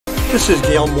This is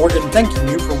Gail Morgan thanking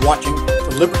you for watching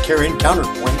the Libertarian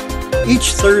Counterpoint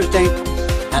each Thursday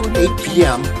at 8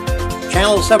 p.m.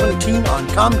 Channel 17 on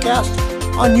Comcast,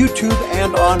 on YouTube,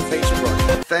 and on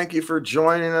Facebook. Thank you for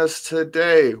joining us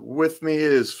today. With me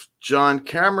is John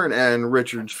Cameron and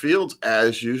Richard Fields,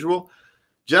 as usual.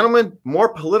 Gentlemen,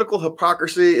 more political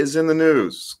hypocrisy is in the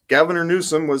news. Governor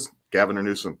Newsom, that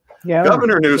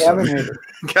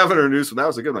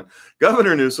was a good one.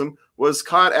 Governor Newsom was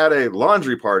caught at a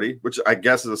laundry party, which I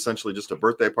guess is essentially just a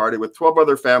birthday party with 12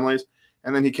 other families.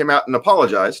 And then he came out and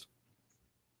apologized,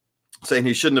 saying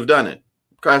he shouldn't have done it.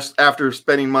 After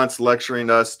spending months lecturing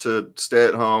us to stay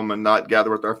at home and not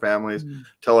gather with our families,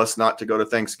 tell us not to go to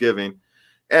Thanksgiving.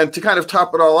 And to kind of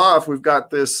top it all off, we've got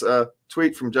this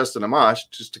tweet from Justin Amash,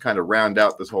 just to kind of round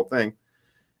out this whole thing,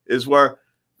 is where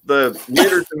the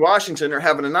leaders in Washington are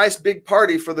having a nice big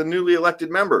party for the newly elected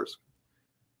members.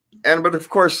 But of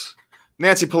course,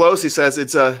 Nancy Pelosi says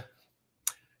it's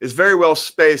very well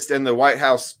spaced, and the White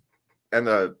House and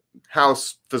the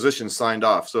House physicians signed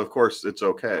off. So of course it's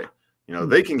okay. You know,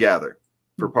 they can gather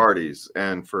for parties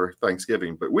and for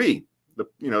Thanksgiving, but we,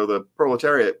 the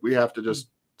proletariat, we have to just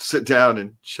sit down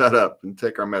and shut up and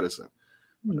take our medicine.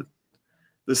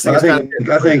 This thing I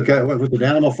think with the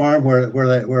animal farm where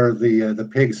the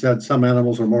pig said some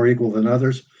animals are more equal than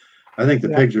others, I think the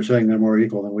pigs are saying they're more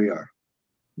equal than we are.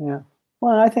 Yeah.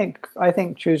 Well, I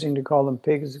think choosing to call them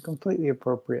pigs is completely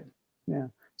appropriate. Yeah.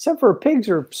 Except for pigs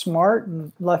are smart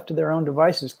and left to their own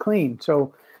devices clean.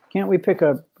 So can't we pick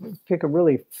a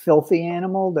really filthy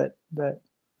animal that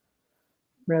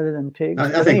rather than pigs?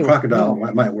 I think crocodile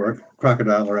might work.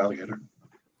 Crocodile or alligator.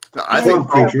 No, I think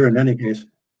creature in any case.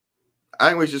 I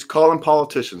think we just call them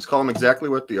politicians. Call them exactly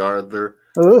what they are. They're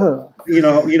you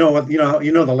know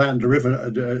the Latin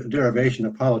derivation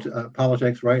of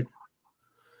politics, right?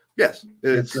 Yes,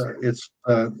 it's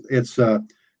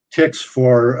ticks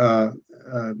for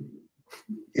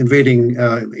invading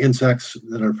insects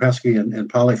that are pesky, and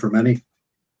poly for many.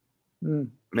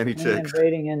 Many ticks.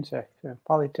 Invading insects, yeah.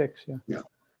 Polyticks, yeah. Yeah.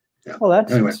 Well,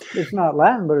 that's anyway. It's not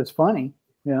Latin, but it's funny.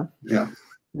 Yeah.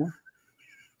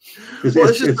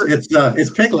 It's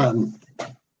pig Latin.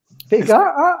 Pig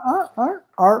Well,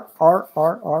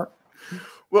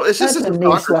 it's just a knee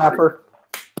slapper.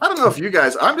 I don't know if you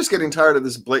guys. I'm just getting tired of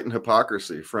this blatant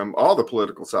hypocrisy from all the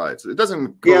political sides. It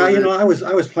doesn't. I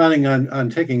was planning on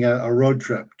taking a road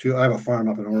trip to. I have a farm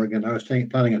up in Oregon. I was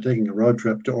planning on taking a road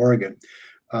trip to Oregon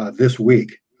this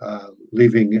week,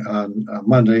 leaving on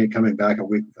Monday, coming back a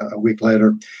week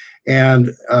later, and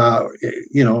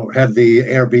had the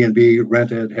Airbnb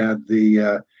rented, had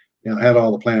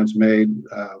all the plans made.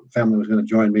 Family was going to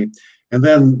join me. And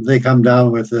then they come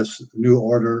down with this new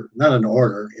order, not an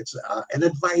order, it's an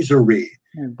advisory.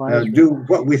 Do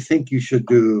what we think you should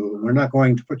do. We're not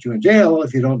going to put you in jail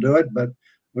if you don't do it, but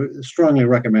we strongly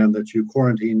recommend that you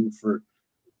quarantine for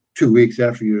 2 weeks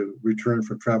after you return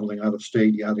from traveling out of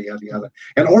state, yada, yada, yada.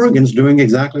 And Oregon's doing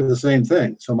exactly the same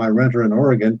thing. So my renter in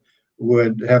Oregon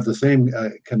would have the same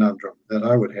conundrum that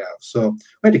I would have. So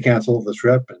I had to cancel the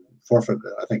trip and forfeit,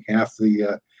 I think, half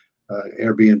the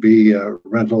Airbnb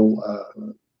rental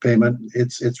payment.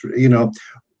 It's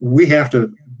we have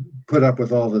to put up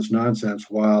with all this nonsense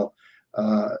while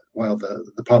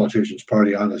the politicians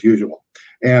party on as usual,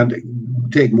 and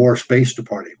take more space to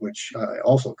party, which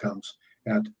also comes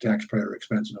at taxpayer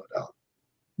expense, no doubt.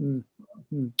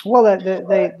 Well,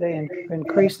 they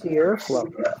increased the airflow.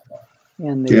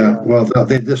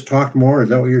 They just talked more. Is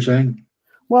that what you're saying?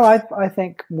 Well, I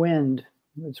think wind.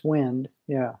 It's wind.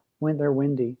 Yeah, they're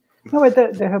windy. No, but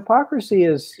the hypocrisy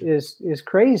is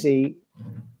crazy,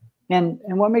 and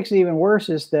what makes it even worse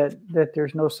is that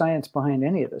there's no science behind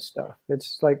any of this stuff.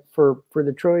 It's like for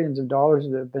the trillions of dollars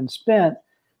that have been spent.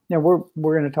 We're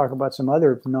going to talk about some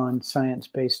other non-science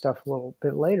based stuff a little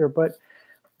bit later, but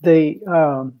the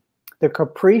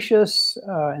capricious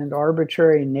and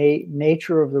arbitrary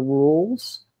nature of the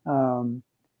rules.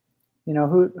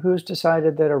 Who's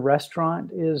decided that a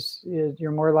restaurant is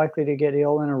you're more likely to get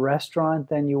ill in a restaurant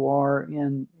than you are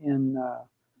in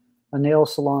a nail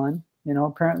salon?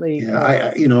 Apparently.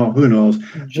 Yeah, who knows?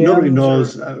 Nobody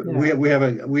knows. We have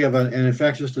an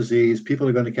infectious disease. People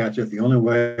are going to catch it. The only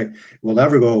way it will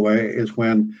ever go away is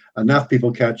when enough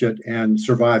people catch it and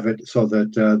survive it, so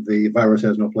that the virus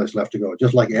has no place left to go.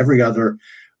 Just like every other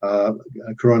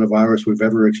coronavirus we've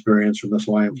ever experienced, from the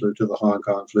swine flu to the Hong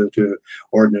Kong flu to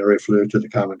ordinary flu to the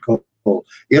common cold.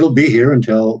 It'll be here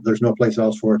until there's no place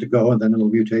else for it to go, and then it'll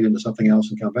mutate into something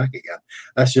else and come back again.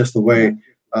 That's just the way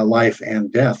life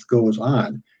and death goes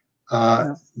on.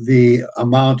 The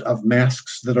amount of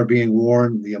masks that are being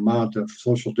worn, the amount of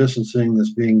social distancing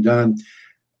that's being done,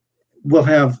 will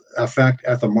have effect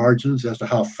at the margins as to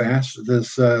how fast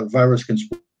this virus can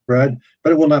spread,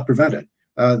 but it will not prevent it.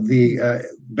 The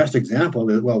best example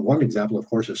is, well, one example, of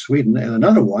course, is Sweden, and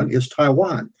another one is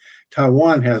Taiwan.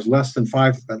 Taiwan has less than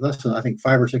I think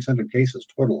 500 or 600 cases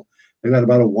total. They've got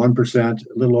about a 1%,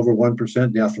 a little over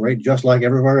 1% death rate, just like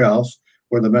everywhere else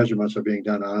where the measurements are being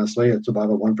done. Honestly, it's about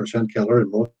a 1% killer, and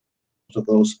most of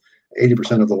those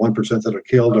 80% of the 1% that are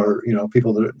killed are,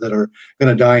 people that are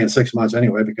going to die in 6 months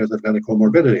anyway because they've got a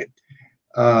comorbidity.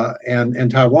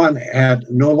 And Taiwan had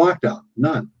no lockdown,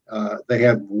 none. They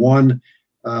had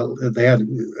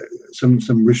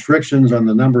some restrictions on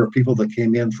the number of people that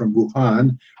came in from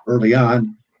Wuhan early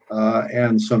on,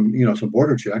 and some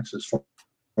border checks as far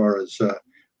as.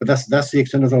 But that's the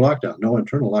extent of the lockdown. No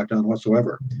internal lockdown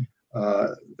whatsoever.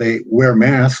 They wear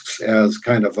masks as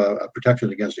kind of a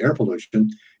protection against air pollution,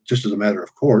 just as a matter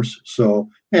of course. So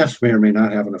masks may or may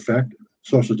not have an effect.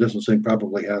 Social distancing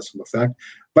probably has some effect,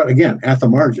 but again, at the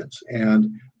margins.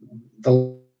 And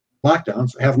the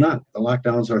lockdowns have none. The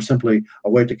lockdowns are simply a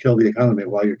way to kill the economy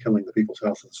while you're killing the people's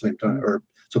health at the same time, or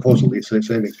supposedly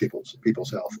saving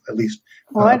people's health, at least.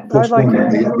 Well, I'd like to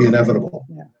the inevitable.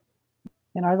 Yeah.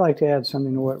 And I'd like to add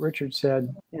something to what Richard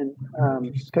said, and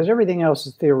because everything else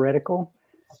is theoretical,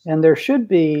 and there should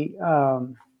be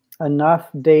enough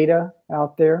data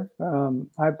out there.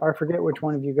 I forget which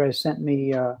one of you guys sent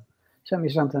me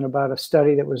something about a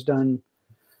study that was done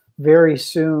very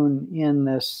soon in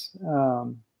this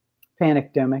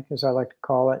panicdemic, as I like to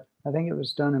call it. I think it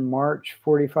was done in March.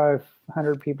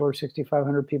 4,500 people or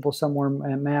 6,500 people, somewhere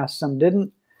en masse, some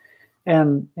didn't.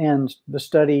 And the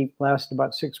study lasted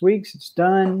about 6 weeks. It's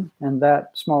done, and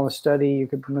that smallest study, you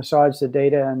could massage the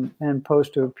data and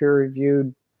post to a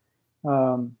peer-reviewed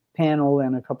panel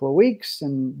in a couple of weeks.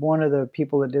 And one of the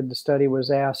people that did the study was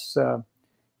asked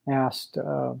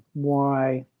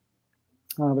why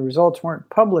the results weren't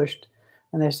published,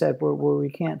 and they said, well,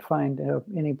 we can't find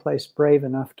any place brave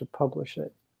enough to publish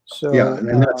it. So yeah,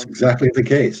 and that's exactly the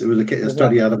case. It was a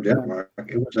study out of Denmark.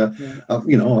 It was a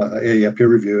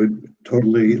peer-reviewed,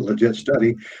 totally legit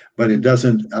study, but it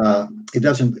doesn't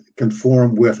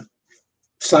conform with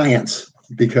science,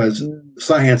 because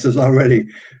science is already,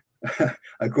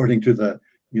 according to the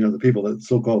people that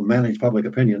so-called manage public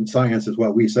opinion, science is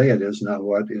what we say it is, not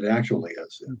what it actually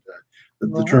is. And,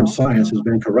 the term science has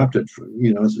been corrupted.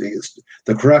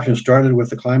 The corruption started with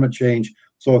the climate change,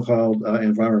 so-called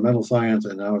environmental science,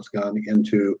 and now it's gone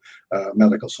into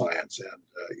medical science.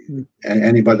 And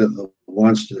anybody that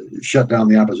wants to shut down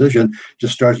the opposition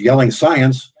just starts yelling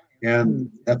science, and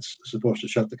that's supposed to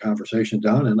shut the conversation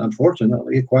down. And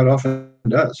unfortunately, it quite often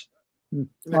does.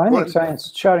 Well, I think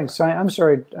shouting science. I'm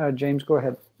sorry, James, go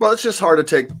ahead. Well, it's just hard to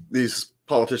take these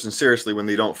politicians seriously when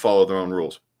they don't follow their own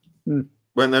rules.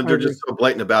 When they're just so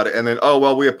blatant about it, and then, oh,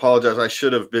 well, we apologize, I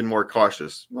should have been more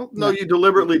cautious. Well, no, you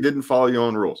deliberately didn't follow your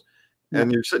own rules.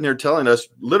 And you're sitting here telling us,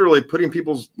 literally putting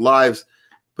people's lives,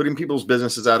 putting people's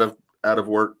businesses out of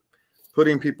work,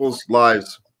 putting people's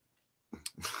lives,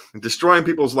 destroying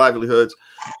people's livelihoods,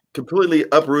 completely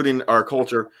uprooting our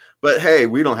culture. But hey,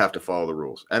 we don't have to follow the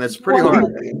rules, and it's pretty hard.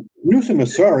 Newsom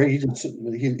is sorry.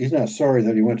 He's not sorry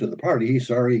that he went to the party. He's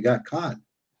sorry he got caught.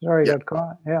 Sorry, he got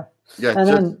caught. Yeah. Yeah.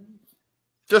 And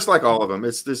just like all of them,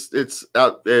 it's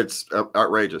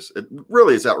outrageous. It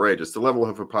really is outrageous. The level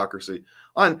of hypocrisy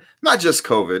on not just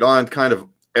COVID, on kind of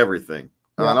everything.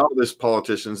 On all these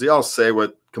politicians, they all say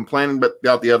complaining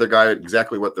about the other guy,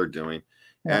 exactly what they're doing.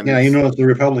 And the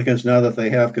Republicans, now that they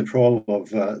have control of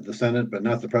the Senate but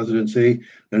not the presidency,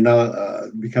 they're now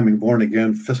becoming born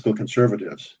again fiscal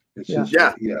conservatives.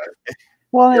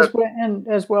 Well,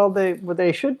 as well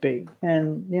they should be,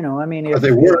 and if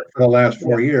they were for the last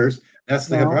 4 years. That's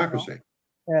the hypocrisy.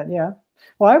 Yeah.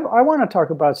 Well, I want to talk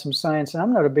about some science, and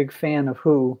I'm not a big fan of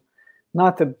WHO,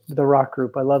 not the rock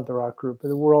group. I love the rock group, but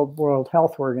the World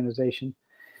Health Organization,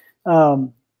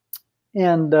 and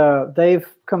they've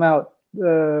come out.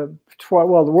 The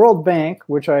World Bank,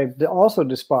 which I also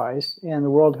despise, and the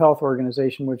World Health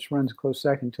Organization, which runs a close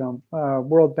second to them.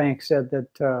 World Bank said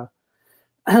that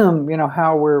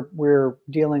how we're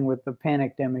dealing with the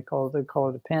panicdemic, they call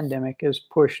it a pandemic, has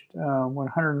pushed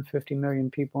 150 million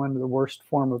people into the worst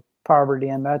form of poverty,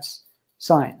 and that's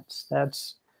science.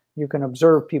 You can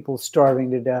observe people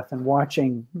starving to death and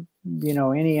watching,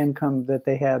 any income that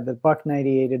they had, the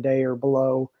 $1.98 a day or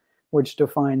below, which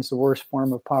defines the worst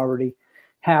form of poverty,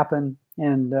 happen,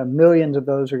 and millions of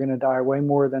those are going to die, way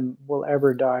more than will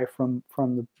ever die from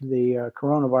the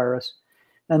coronavirus.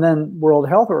 And then World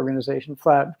Health Organization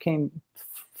flat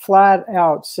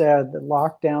out said that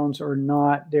lockdowns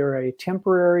they're a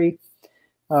temporary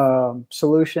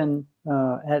solution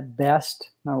at best,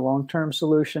 not a long-term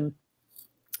solution.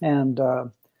 And,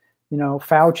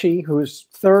 Fauci, who's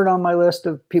third on my list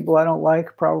of people I don't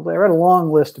like, probably, I read a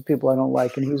long list of people I don't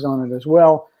like, and he's on it as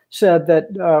well, said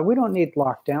that we don't need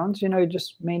lockdowns. You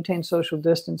just maintain social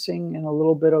distancing and a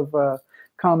little bit of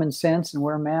common sense and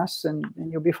wear masks and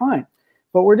you'll be fine.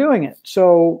 But we're doing it.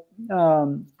 So,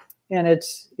 and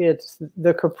it's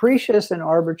the capricious and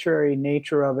arbitrary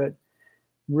nature of it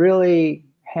really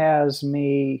has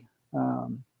me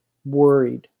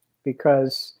worried,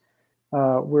 because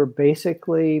we're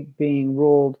basically being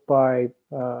ruled by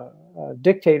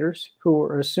dictators who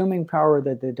are assuming power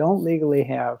that they don't legally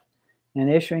have and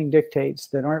issuing dictates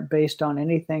that aren't based on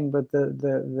anything but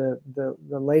the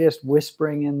latest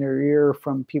whispering in their ear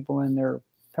from people in their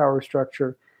power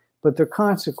structure. But the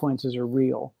consequences are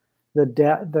real. The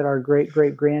debt that our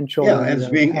great-great-grandchildren, and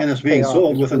it's being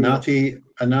sold with a Nazi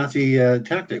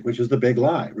tactic, which is the big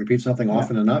lie. Repeat something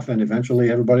often enough, and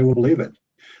eventually everybody will believe it.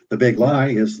 The big lie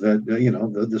is that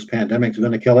this pandemic is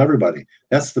going to kill everybody.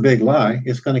 That's the big lie.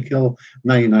 It's going to kill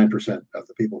 99% of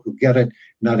the people who get it.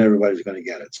 Not everybody's going to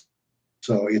get it.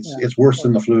 So it's worse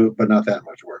than the flu, but not that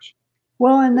much worse.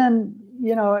 Well, and then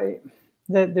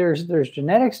that there's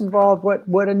genetics involved.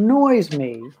 What annoys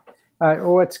me,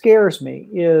 or what scares me,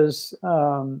 is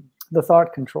the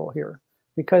thought control here,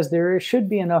 because there should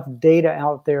be enough data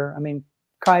out there. I mean,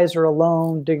 Kaiser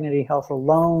alone, Dignity Health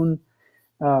alone,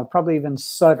 probably even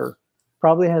Sutter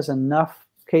probably has enough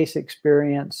case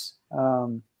experience,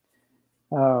 and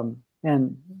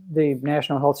the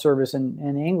National Health Service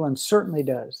in England certainly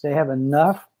does. They have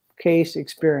enough case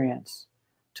experience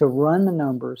to run the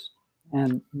numbers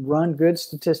and run good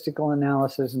statistical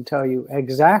analysis and tell you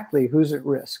exactly who's at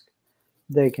risk.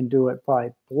 They can do it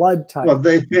by blood type. Well,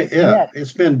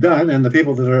 it's been done, and the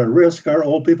people that are at risk are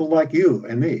old people like you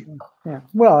and me. Yeah,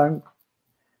 well, I'm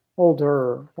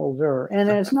older, and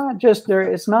it's not just there.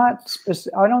 It's not.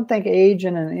 I don't think age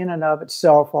in and of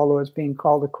itself, although it's being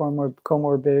called a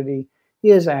comorbidity,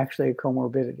 is actually a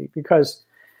comorbidity, because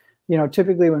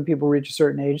typically when people reach a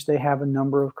certain age, they have a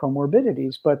number of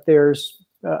comorbidities. But there's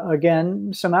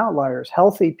again some outliers.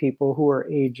 Healthy people who are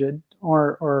aged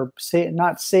or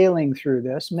not sailing through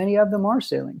this. Many of them are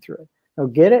sailing through it. They'll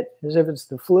get it as if it's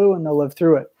the flu, and they'll live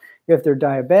through it. If they're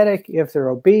diabetic, if they're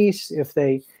obese, if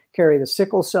they carry the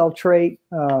sickle cell trait,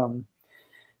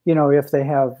 if they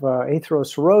have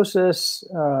atherosclerosis,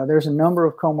 there's a number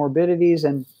of comorbidities,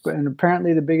 and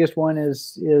apparently the biggest one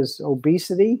is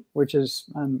obesity, which is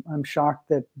I'm shocked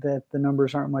that the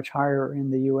numbers aren't much higher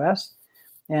in the U.S.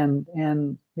 and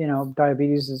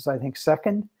diabetes is, I think,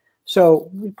 second. So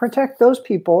we protect those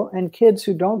people, and kids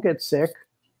who don't get sick,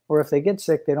 or if they get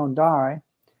sick, they don't die.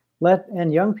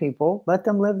 And young people, let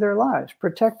them live their lives.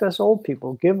 Protect us old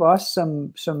people. Give us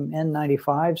some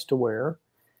N95s to wear,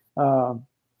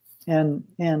 and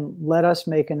let us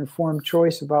make an informed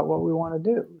choice about what we want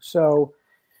to do. So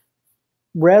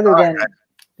rather than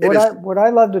what I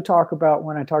love to talk about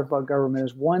when I talk about government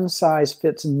is one size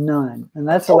fits none, and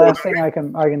that's the last thing I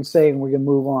can say, and we can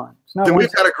move on. Then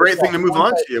we've got a great thing to move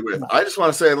on to you with. I just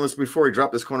want to say, before we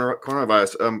drop this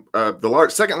coronavirus, the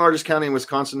second largest county in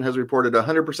Wisconsin has reported a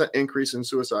 100% increase in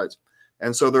suicides,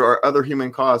 and so there are other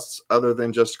human costs other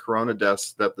than just corona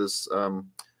deaths that this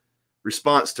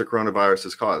response to coronavirus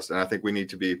has caused, and I think we need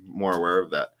to be more aware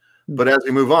of that. But as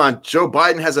we move on, Joe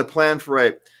Biden has a plan for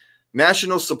a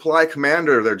national supply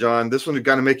commander there, John. This one is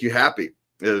going to make you happy.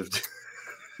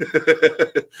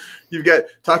 You've got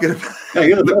talking about. Yeah,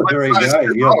 you're the military guy.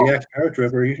 You're the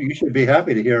ex-paratrooper. You should be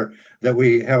happy to hear that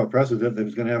we have a president that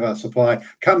is going to have a supply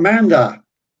commander.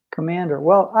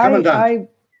 Well, I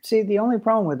see. The only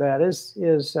problem with that is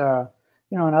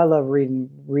and I love reading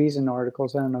Reason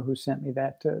articles. I don't know who sent me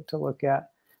that to look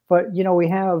at. But, we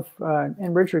have,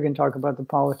 and Richard can talk about the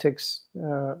politics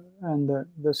and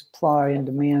the supply and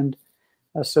demand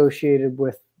associated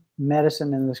with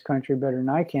medicine in this country better than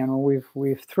I can. Well,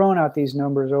 we've thrown out these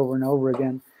numbers over and over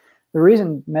again. The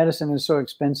reason medicine is so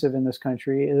expensive in this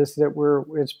country is that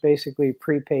it's basically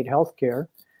prepaid health care.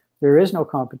 There is no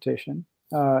competition.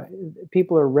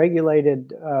 People are regulated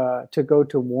to go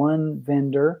to one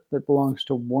vendor that belongs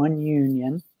to one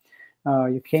union.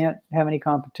 You can't have any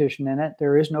competition in it.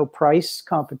 There is no price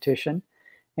competition.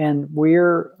 And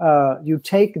you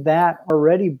take that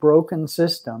already broken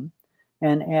system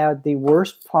and add the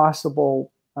worst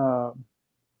possible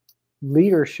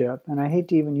leadership, and I hate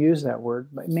to even use that word,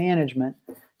 but management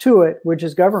to it, which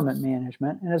is government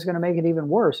management, and it's going to make it even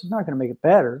worse. It's not going to make it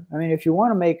better. I mean, if you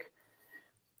want to make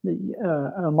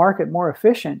a market more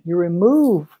efficient, you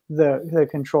remove the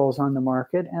controls on the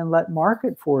market and let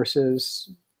market forces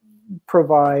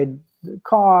provide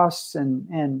costs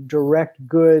and direct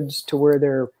goods to where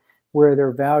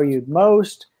they're valued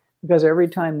most, because every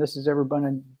time this has ever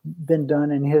been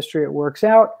done in history, it works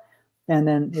out. And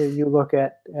then you look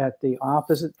at the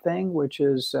opposite thing, which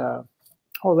is,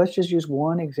 let's just use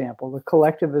one example: the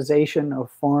collectivization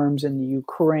of farms in the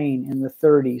Ukraine in the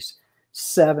 30s.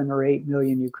 7 or 8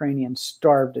 million Ukrainians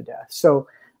starved to death. So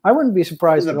I wouldn't be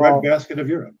surprised at all. In the breadbasket of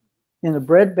Europe. In the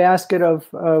breadbasket of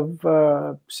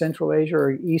Central Asia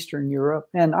or Eastern Europe.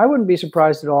 And I wouldn't be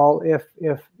surprised at all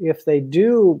if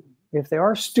they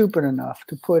are stupid enough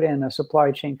to put in a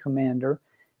supply chain commander,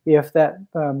 if that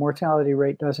mortality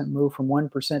rate doesn't move from 1%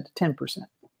 to 10%.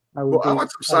 I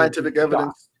want some scientific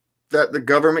evidence that the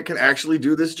government can actually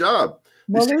do this job.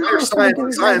 Well,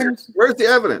 science. Where's the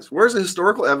evidence? Where's the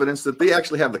historical evidence that they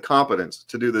actually have the competence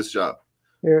to do this job?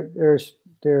 There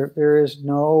is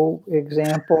no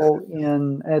example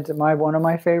in one of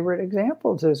my favorite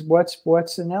examples is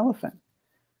what's an elephant?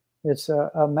 It's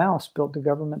a mouse built to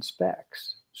government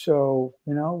specs. So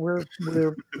we're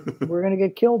going to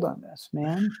get killed on this,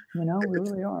 man. We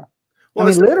really are. Well,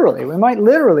 we might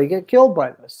literally get killed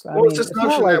by this. It's this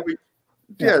notion that we.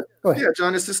 Yeah,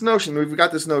 John, it's this notion. We've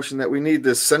got this notion that we need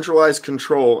this centralized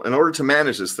control. In order to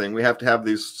manage this thing, we have to have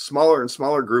these smaller and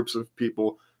smaller groups of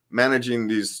people managing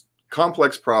these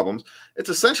complex problems. It's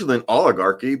essentially an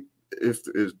oligarchy.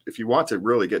 If you want to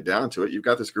really get down to it, you've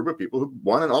got this group of people who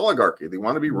want an oligarchy. They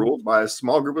want to be ruled by a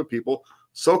small group of people,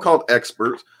 so-called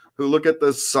experts, who look at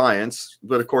the science.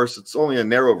 But of course, it's only a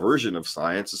narrow version of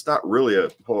science. It's not really a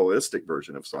holistic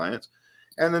version of science.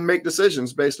 And then make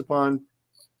decisions based upon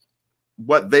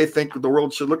what they think the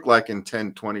world should look like in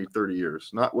 10, 20, 30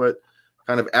 years, not what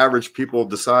kind of average people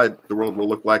decide the world will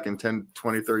look like in 10,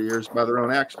 20, 30 years by their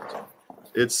own actions.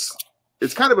 It's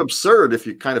kind of absurd if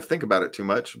you kind of think about it too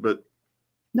much, but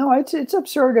no, it's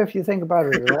absurd if you think about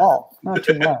it at all. Not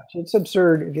too much. It's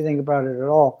absurd if you think about it at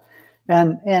all.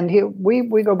 And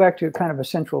we go back to kind of a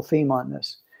central theme on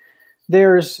this.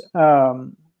 There's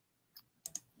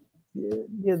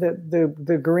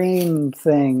the green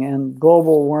thing and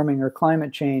global warming or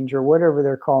climate change or whatever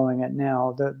they're calling it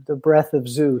now, the breath of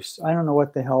Zeus, I don't know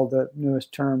what the hell the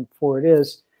newest term for it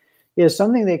is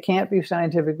something that can't be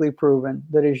scientifically proven,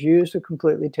 that is used to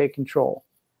completely take control.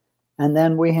 And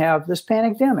then we have this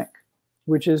pandemic,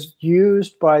 which is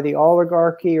used by the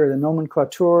oligarchy or the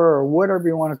nomenclature or whatever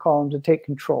you want to call them to take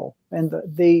control. And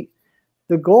the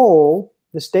goal,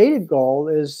 the stated goal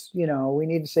is, we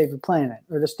need to save the planet,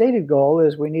 or the stated goal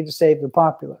is we need to save the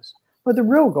populace. But the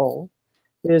real goal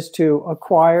is to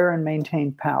acquire and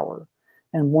maintain power.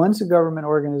 And once a government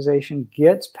organization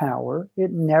gets power,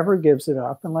 it never gives it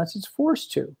up unless it's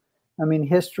forced to. I mean,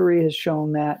 history has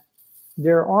shown that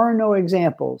there are no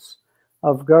examples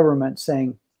of government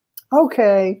saying,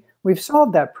 okay, we've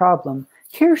solved that problem.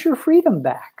 Here's your freedom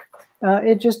back.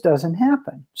 It just doesn't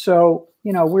happen. So,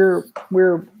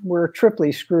 we're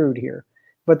triply screwed here.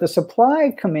 But the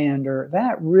supply commander,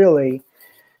 that really,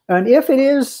 and if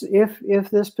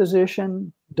this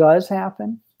position does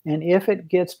happen, and if it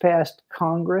gets past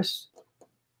Congress,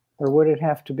 or would it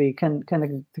have to be? Can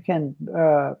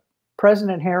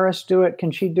President Harris do it? Can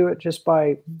she do it just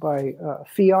by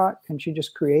fiat? Can she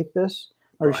just create this,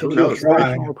 or should she get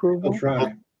congressional approval?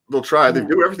 They'll try. They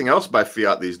do everything else by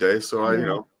fiat these days.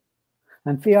 So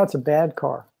And fiat's a bad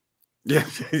car. Yeah.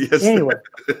 Yes. Anyway,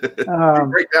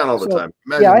 break down all the time.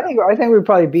 Imagine I think we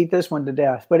probably beat this one to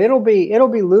death. But it'll be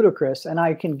ludicrous, and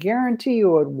I can guarantee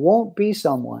you it won't be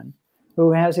someone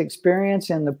who has experience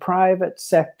in the private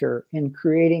sector in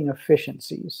creating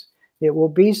efficiencies. It will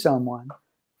be someone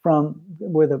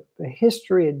with a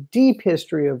history, a deep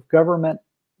history of government,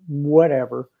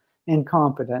 whatever,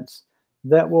 incompetence,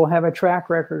 that will have a track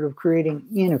record of creating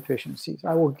inefficiencies.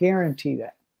 I will guarantee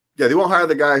that. Yeah, they won't hire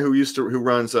the guy who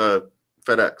runs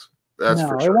FedEx. That's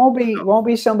for sure. It won't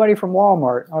be somebody from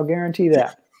Walmart. I'll guarantee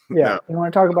that. Yeah. No. You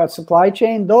want to talk about supply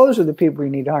chain? Those are the people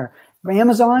you need to hire.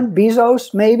 Amazon,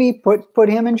 Bezos, maybe put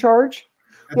him in charge.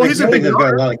 Well, he's a big. They've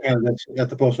got a lot of candidates at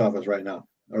the post office right now,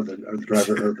 or the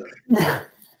driver, or the.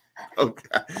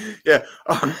 Okay. Yeah.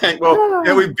 All right.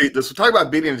 Well, we beat this. We'll talk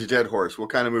about beating a dead horse. We'll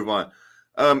kind of move on.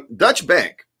 Deutsche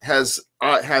Bank has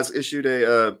issued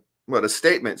a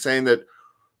statement saying that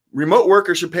remote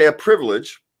workers should pay a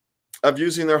privilege of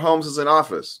using their homes as an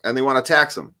office, and they want to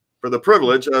tax them for the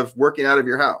privilege of working out of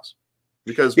your house.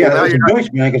 Because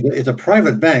Deutsche Bank is a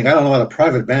private bank. I don't know what a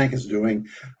private bank is doing,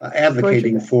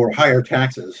 advocating for higher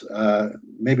taxes.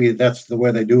 Maybe that's the way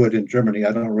they do it in Germany.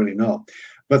 I don't really know.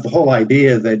 But the whole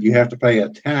idea that you have to pay a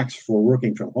tax for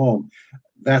working from home,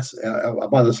 that's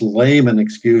about as lame an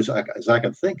excuse as I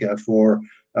can think of for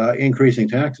increasing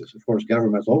taxes. Of course,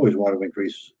 governments always want to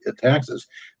increase taxes.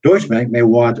 Deutsche Bank may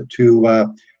want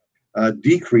to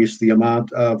decrease the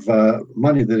amount of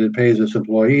money that it pays its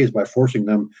employees by forcing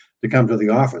them to come to the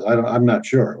office. I'm not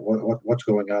sure what's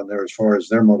going on there as far as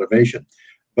their motivation,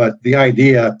 but the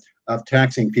idea of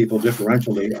taxing people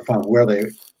differentially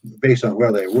based on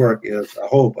where they work is a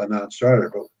hope, a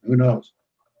non-starter, but who knows?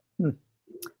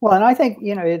 Well, and I think,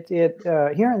 you know,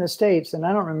 here in the States, and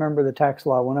I don't remember the tax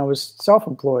law when I was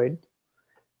self-employed.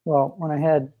 Well, when I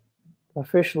had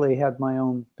officially had my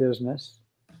own business,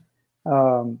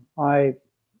 I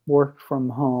worked from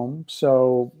home.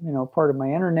 So, you know, part of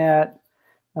my internet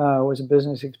was a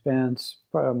business expense,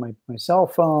 my cell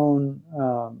phone,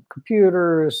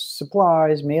 computers,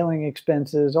 supplies, mailing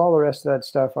expenses, all the rest of that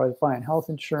stuff. I was buying health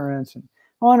insurance and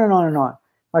on and on and on.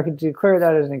 I could declare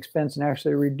that as an expense and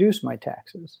actually reduce my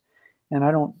taxes. And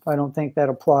I don't think that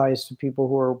applies to people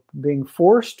who are being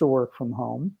forced to work from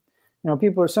home. You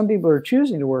know, some people are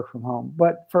choosing to work from home,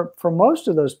 but for most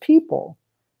of those people,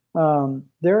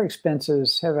 their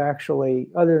expenses have actually,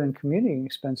 other than commuting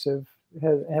expensive,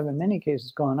 have in many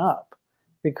cases gone up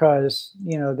because,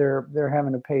 you know, they're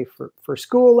having to pay for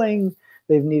schooling.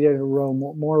 They've needed a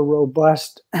more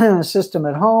robust system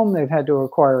at home. They've had to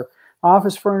acquire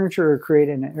office furniture or create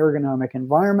an ergonomic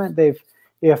environment.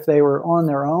 If they were on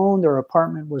their own, their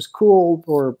apartment was cooled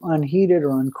or unheated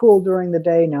or uncooled during the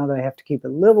day. Now they have to keep it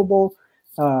livable.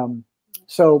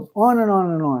 So on and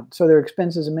on and on. So their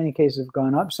expenses in many cases have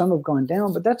gone up. Some have gone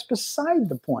down, but that's beside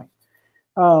the point.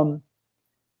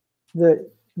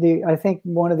 I think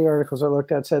one of the articles I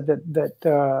looked at said that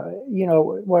you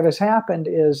know, what has happened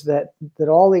is that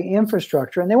all the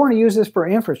infrastructure, and they want to use this for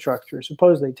infrastructure.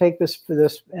 Suppose they take this for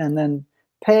this and then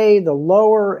pay the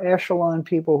lower echelon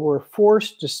people who are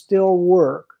forced to still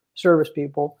work, service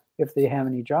people, if they have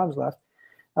any jobs left,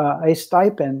 a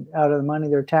stipend out of the money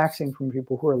they're taxing from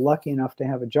people who are lucky enough to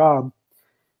have a job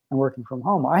and working from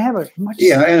home. I have a much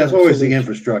and it's always the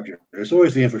infrastructure. It's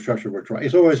always the infrastructure we're trying.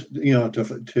 It's always, you know,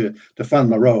 to fund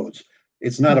the roads.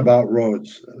 It's not about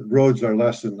roads. Roads are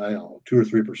less than 2 or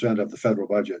 3% of the federal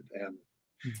budget, and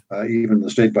even the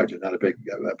state budget, not a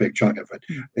big chunk of it.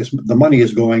 The money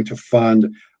is going to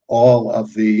fund all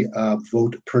of the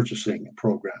vote purchasing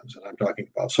programs, and I'm talking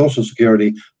about Social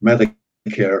Security,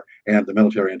 Medicare, and the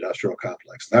military-industrial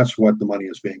complex. That's what the money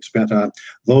is being spent on.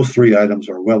 Those three items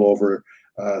are well over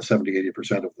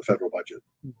 70–80% of the federal budget.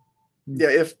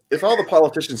 Yeah, if all the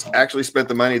politicians actually spent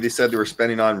the money they said they were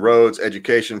spending on roads,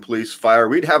 education, police, fire,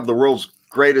 we'd have the world's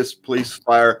greatest police,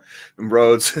 fire, and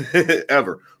roads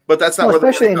ever. But that's not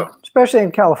especially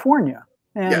in California.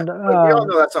 And we all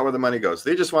know that's not where the money goes.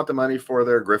 They just want the money for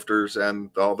their grifters and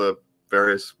all the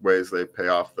various ways they pay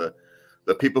off the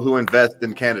people who invest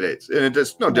in candidates. And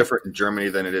it's no different in Germany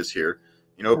than it is here.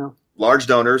 You know, large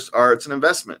donors it's an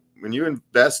investment. When you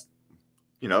invest,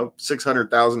 you know,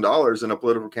 $600,000 in a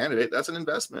political candidate, that's an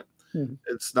investment.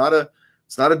 It's not a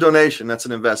donation. That's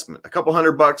an investment. A couple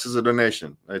 $100 is a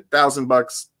donation.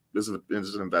 $1,000 is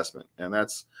an investment. And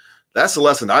that's the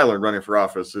lesson I learned running for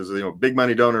office is, you know, big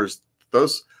money donors,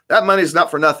 that money is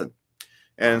not for nothing.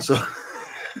 And so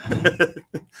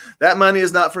that money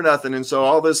is not for nothing. And so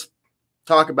all this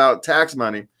talk about tax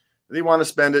money, they want to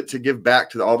spend it to give back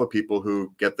to all the people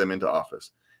who get them into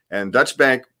office. And Deutsche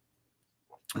Bank,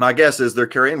 my guess is they're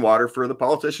carrying water for the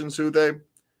politicians who they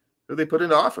put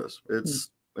into office. It's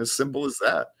as simple as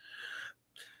that.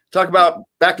 Talk about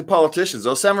back to politicians.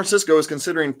 Though San Francisco is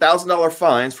considering $1,000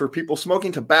 fines for people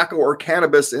smoking tobacco or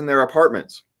cannabis in their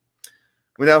apartments.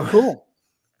 Cool.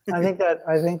 I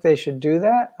think they should do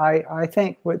that. I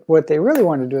think what they really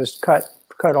want to do is cut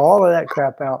all of that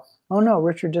crap out. Oh no,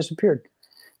 Richard disappeared.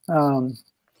 Where'd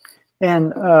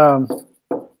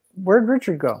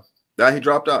Richard go? He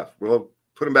dropped off. We'll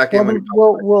put him back in. Then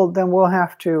we'll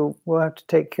have to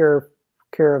take care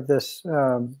of this.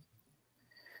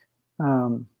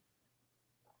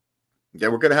 Yeah,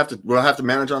 we'll have to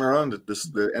manage on our own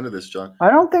the end of this, John. I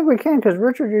don't think we can because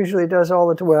Richard usually does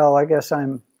all the I guess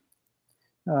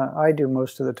I do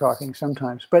most of the talking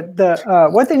sometimes. But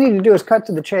what they need to do is cut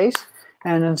to the chase,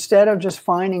 and instead of just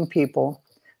fining people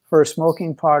for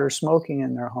smoking pot or smoking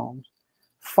in their homes,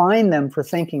 fine them for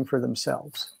thinking for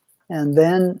themselves. And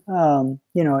then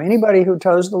you know, anybody who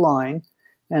toes the line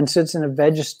and sits in a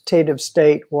vegetative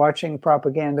state watching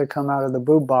propaganda come out of the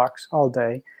boob box all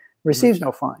day receives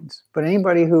no fines. But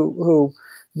anybody who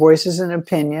voices an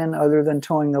opinion other than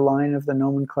towing the line of the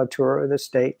nomenclature of the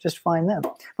state, just fine them.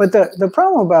 But the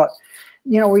problem about,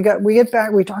 you know, we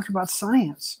talked about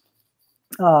science.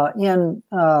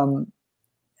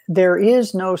 There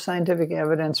is no scientific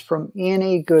evidence from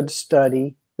any good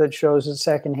study that shows that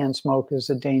secondhand smoke is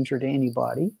a danger to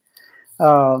anybody.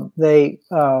 They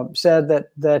said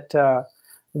that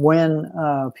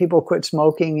when people quit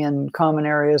smoking in common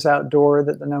areas outdoor,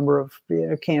 that the number of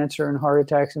cancer and heart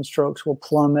attacks and strokes will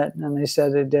plummet. And they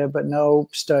said it did, but no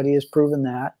study has proven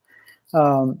that.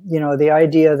 The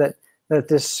idea that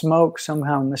this smoke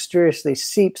somehow mysteriously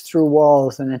seeps through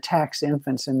walls and attacks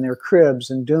infants in their cribs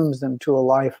and dooms them to a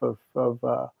life of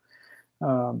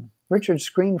Richard's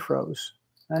screen froze.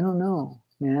 I don't know,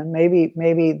 man. Maybe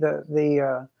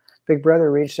the Big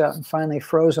Brother reached out and finally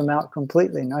froze them out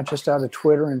completely, not just out of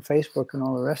Twitter and Facebook and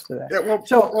all the rest of that.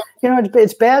 Yeah,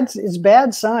 it's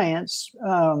bad science,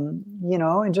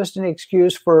 and just an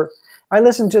excuse for. I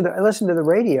listen to the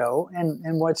radio,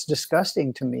 and what's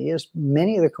disgusting to me is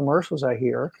many of the commercials I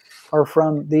hear are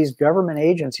from these government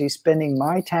agencies spending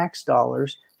my tax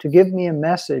dollars to give me a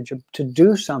message to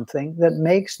do something that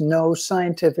makes no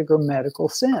scientific or medical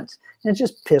sense. And it's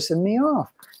just pissing me off.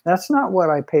 That's not what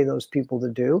I pay those people to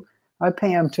do. I pay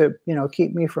them to,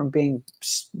 keep me from being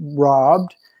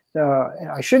robbed.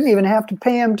 I shouldn't even have to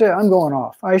pay them I'm going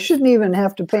off. I shouldn't even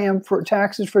have to pay them for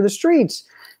taxes for the streets.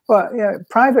 Well,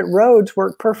 private roads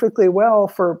work perfectly well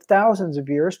for thousands of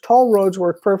years. Toll roads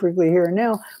work perfectly here and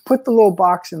now. Put the little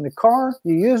box in the car.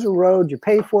 You use the road. You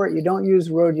pay for it. You don't use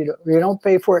the road. You don't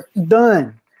pay for it.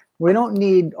 Done. We don't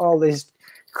need all these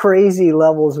crazy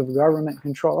levels of government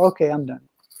control. Okay, I'm done.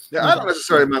 Yeah, I don't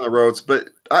necessarily mind the roads, but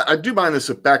I do mind this.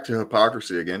 Back to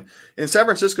hypocrisy again. In San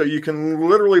Francisco, you can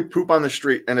literally poop on the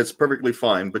street and it's perfectly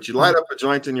fine. But you light up a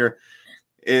joint in your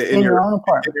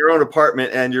own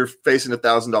apartment, and you're facing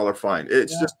 $1,000 fine.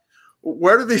 It's just,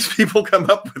 where do these people come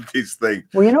up with these things?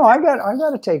 Well, I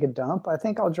got to take a dump. I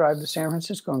think I'll drive to San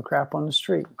Francisco and crap on the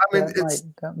street. I mean,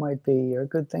 that might be a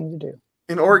good thing to do.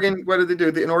 In Oregon, what did they do?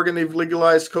 In Oregon, they've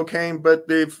legalized cocaine, but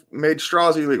they've made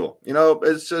straws illegal.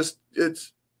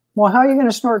 It's. Well, how are you going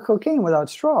to snort cocaine without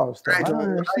straws? I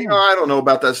don't know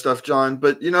about that stuff, John,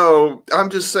 but I'm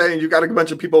just saying you got a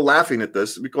bunch of people laughing at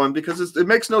this because it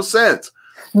makes no sense.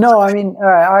 No, I mean,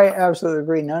 I absolutely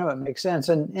agree. None of it makes sense.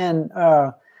 And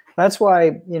that's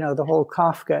why, the whole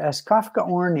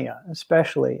Kafkaornia,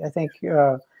 especially, I think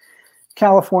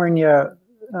California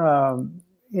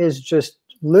is just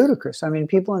ludicrous. I mean,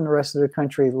 people in the rest of the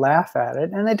country laugh at it,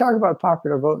 and they talk about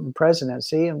popular vote in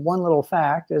presidency. And one little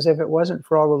fact is, if it wasn't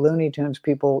for all the Looney Tunes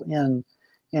people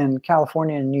in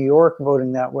California and New York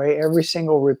voting that way, every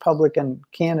single Republican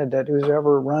candidate who's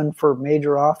ever run for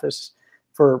major office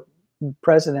for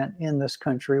president in this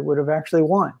country would have actually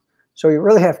won. So you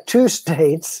really have two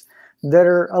states that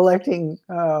are electing,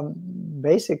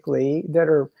 basically, that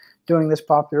are doing this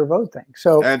popular vote thing.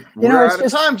 So, and we're out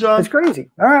of time, John. It's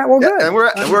crazy. All right, well, good. And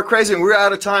we're crazy, and we're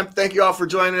out of time. Thank you all for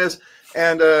joining us.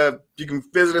 And you can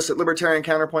visit us at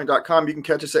libertariancounterpoint.com. You can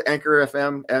catch us at Anchor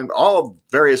FM and all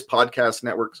various podcast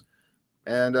networks.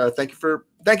 And thank you for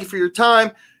your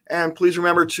time. And please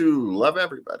remember to love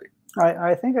everybody.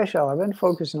 I think I shall. I've been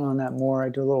focusing on that more. I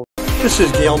do a little. This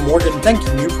is Gail Morgan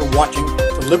thanking you for watching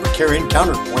the Libertarian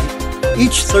Counterpoint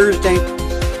each Thursday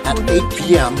at 8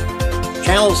 p.m.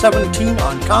 Channel 17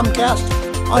 on Comcast,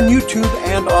 on YouTube,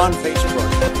 and on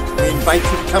Facebook. We invite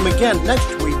you to come again next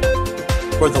week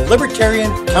for the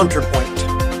Libertarian Counterpoint.